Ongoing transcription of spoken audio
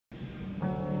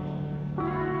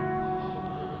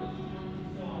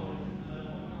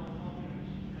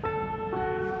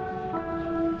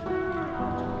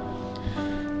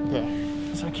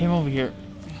I came over here.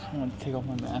 I wanted to take off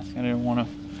my mask. I didn't want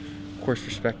to, of course,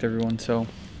 respect everyone. So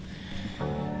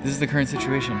this is the current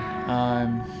situation.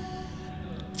 I'm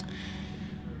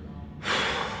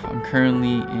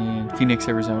currently in Phoenix,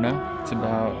 Arizona. It's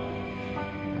about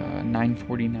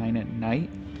 9:49 at night.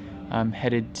 I'm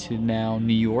headed to now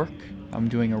New York. I'm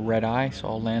doing a red eye, so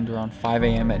I'll land around 5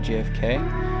 a.m. at JFK.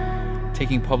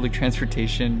 Taking public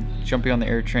transportation, jumping on the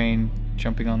air train,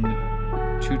 jumping on the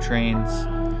 2 trains,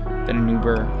 then an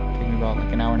Uber. Taking about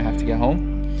like an hour and a half to get home.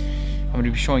 I'm going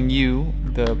to be showing you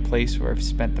the place where I've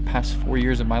spent the past 4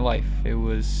 years of my life. It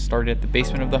was started at the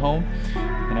basement of the home,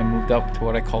 and I moved up to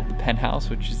what I called the penthouse,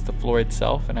 which is the floor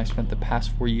itself, and I spent the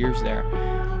past 4 years there.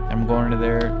 And I'm going to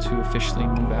there to officially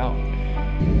move out.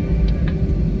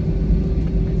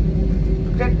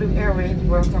 JetBlue Airways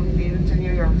welcomes you to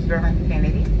New York's John F.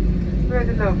 Kennedy, where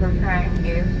the local time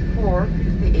is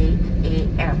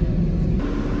 4:58 a.m.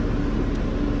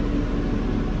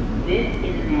 This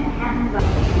is Manhattan.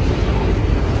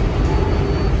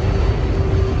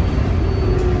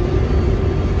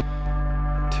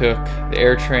 Took the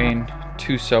air train,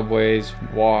 2 subways,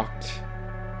 walked,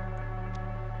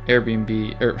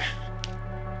 Airbnb,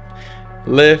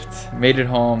 Lyft, made it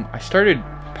home. I started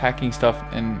packing stuff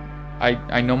and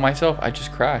I know myself, I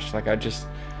just crashed. Like I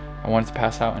wanted to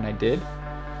pass out and I did.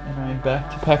 And I'm back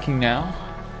to packing now.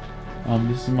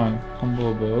 This is my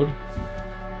humble abode.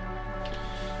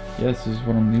 Yeah, this is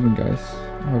what I'm leaving, guys.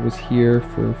 I was here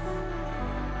for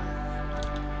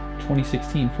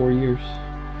 2016, 4 years.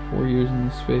 4 years in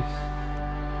this space.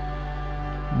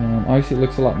 Obviously it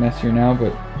looks a lot messier now,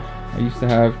 but I used to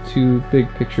have 2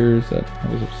 big pictures that I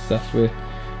was obsessed with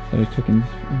that I took in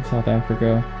South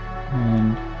Africa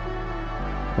and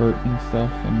art and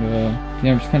stuff. And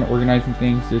yeah, I'm just kind of organizing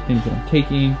things. There are things that I'm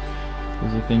taking.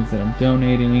 Those are things that I'm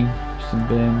donating. Some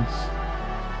bins.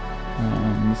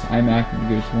 This iMac, I'm gonna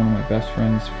give it to one of my best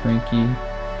friends, Frankie.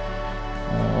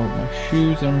 All my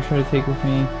shoes that I'm gonna try to take with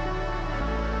me.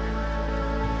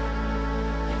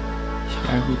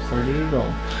 Who started it all?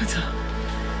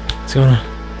 What's going on?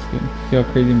 It's good. See how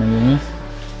crazy my room is?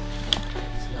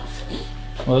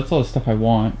 Well, that's all the stuff I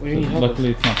want. What do you need help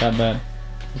luckily, it's not that bad.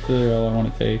 That's really all I want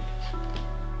to take.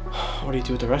 What do you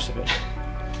do with the rest of it?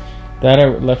 That I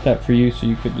left that for you so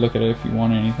you could look at it if you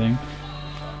want anything.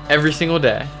 Every single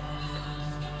day,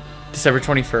 December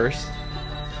 21st,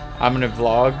 I'm going to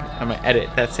vlog, I'm going to edit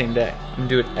that same day. I'm going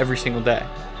to do it every single day.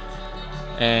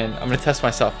 And I'm going to test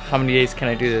myself. How many days can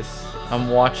I do this? I'm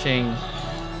watching,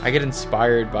 I get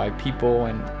inspired by people,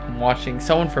 and I'm watching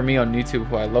someone for me on YouTube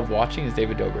who I love watching is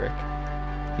David Dobrik.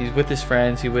 He's with his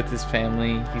friends, he's with his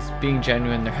family, he's being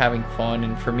genuine, they're having fun,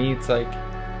 and for me it's like,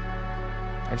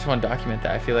 I just want to document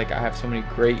that. I feel like I have so many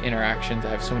great interactions,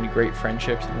 I have so many great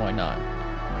friendships, and why not?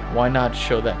 Why not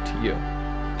show that to you?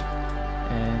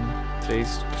 And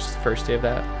today's just the first day of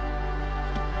that.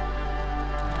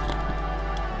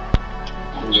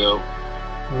 Yo.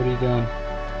 What are you doing?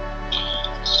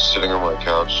 Sitting on my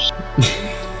couch.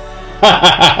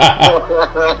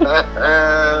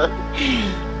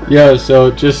 Yo, so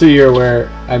just so you're aware,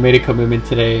 I made a commitment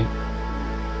today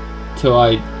to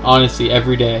honestly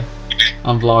every day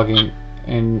I'm vlogging,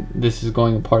 and this is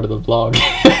going a part of the vlog.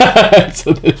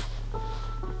 So this...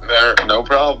 No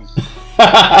problem.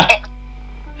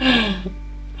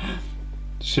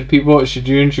 Should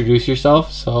you introduce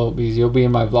yourself? So, because you'll be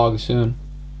in my vlog soon.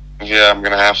 Yeah, I'm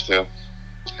gonna have to.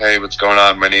 Hey, what's going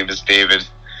on? My name is David.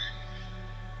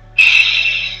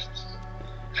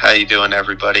 How you doing,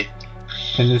 everybody?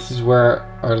 And this is where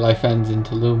our life ends in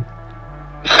Tulum.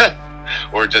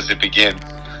 Or does it begin?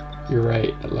 You're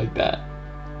right. I like that.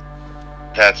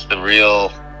 That's the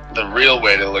real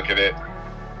way to look at it.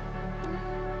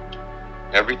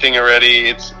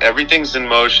 Everything's in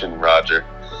motion, Roger.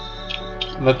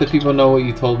 Let the people know what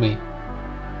you told me.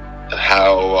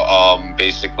 How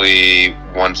basically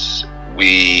once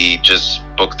we just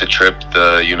book the trip,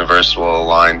 the universe will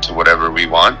align to whatever we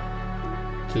want.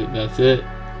 That's it.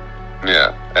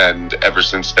 Yeah, and ever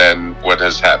since then, what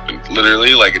has happened?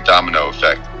 Literally like a domino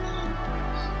effect.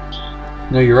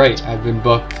 No, you're right. I've been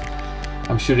booked.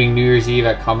 I'm shooting New Year's Eve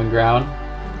at Common Ground.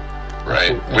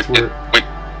 Right, with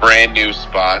brand new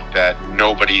spot that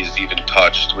nobody has even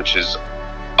touched, which is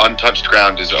untouched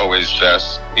ground is always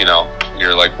best. You know,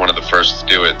 you're like one of the first to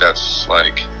do it. That's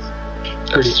like,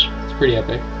 it's pretty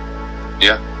epic.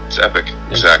 Yeah, it's epic.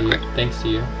 Exactly. Thanks to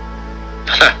you.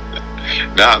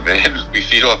 Nah, man, we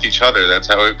feed off each other. That's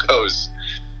how it goes.